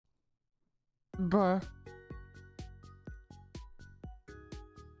Bruh.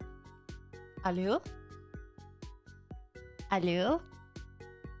 Hello? Hello?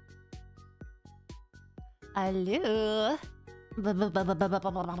 Hello?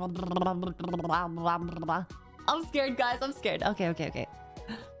 I'm scared, guys. I'm scared. Okay.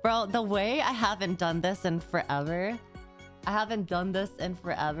 Bro, the way I haven't done this in forever.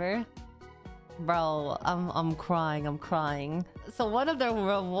 Bro, I'm crying. So one of the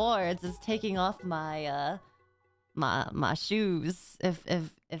rewards is taking off my my shoes.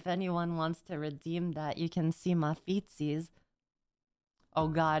 If anyone wants to redeem that, you can see my feetsies. Oh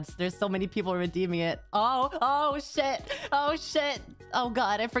god, there's so many people redeeming it. Oh shit. Oh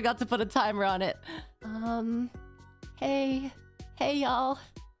god, I forgot to put a timer on it. Hey y'all.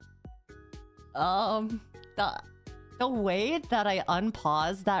 The way that I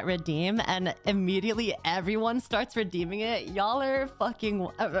unpause that redeem and immediately everyone starts redeeming it, y'all are fucking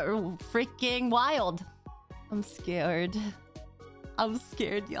freaking wild. I'm scared,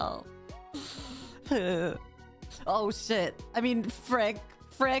 y'all. Oh shit. I mean, frick.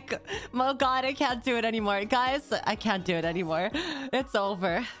 Oh god, I can't do it anymore. Guys, I can't do it anymore. It's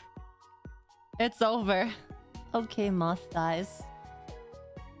over. Okay, Moth dies.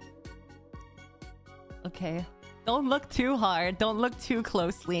 Okay. Don't look too hard. Don't look too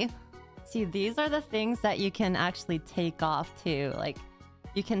closely. See, these are the things that you can actually take off too. Like,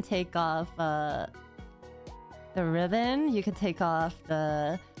 you can take off the ribbon. You can take off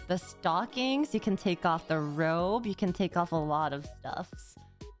the stockings. You can take off the robe. You can take off a lot of stuffs.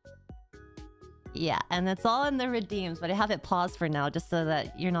 Yeah, and it's all in the redeems, but I have it paused for now just so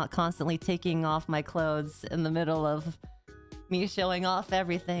that you're not constantly taking off my clothes in the middle of me showing off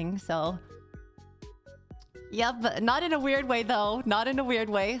everything, so... Yep, not in a weird way though. Not in a weird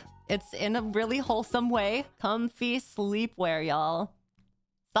way. It's in a really wholesome way. Comfy sleepwear, y'all.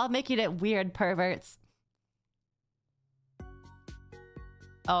 Stop making it weird, perverts.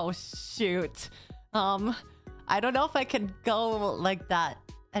 Oh, shoot. I don't know if I can go like that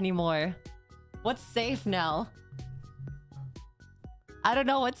anymore. What's safe now? I don't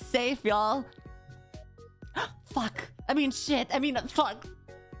know what's safe, y'all. Fuck. I mean, shit. I mean, fuck.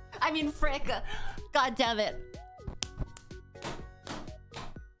 I mean, frick. God damn it.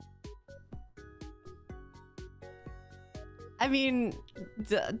 I mean,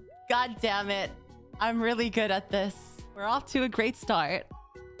 god damn it. I'm really good at this. We're off to a great start.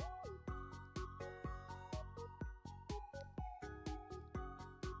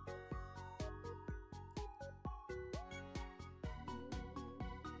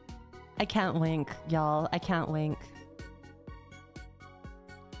 I can't wink, y'all. I can't wink.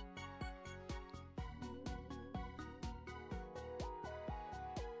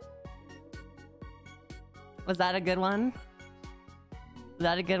 Was that a good one? Was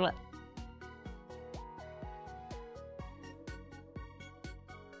that a good one?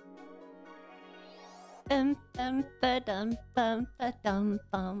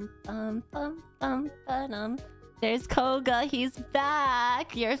 There's Koga, he's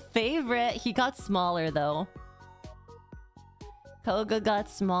back! Your favorite! He got smaller though. Koga got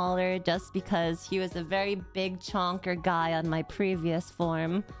smaller just because he was a very big chonker guy on my previous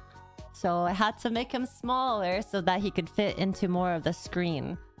form. So I had to make him smaller so that he could fit into more of the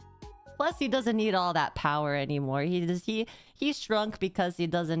screen. Plus, he doesn't need all that power anymore. He shrunk because he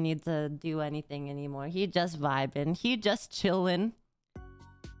doesn't need to do anything anymore. He just vibing. He just chilling.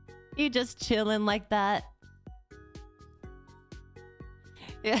 He just chilling like that.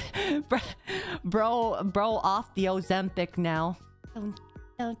 Yeah, bro off the Ozempic now.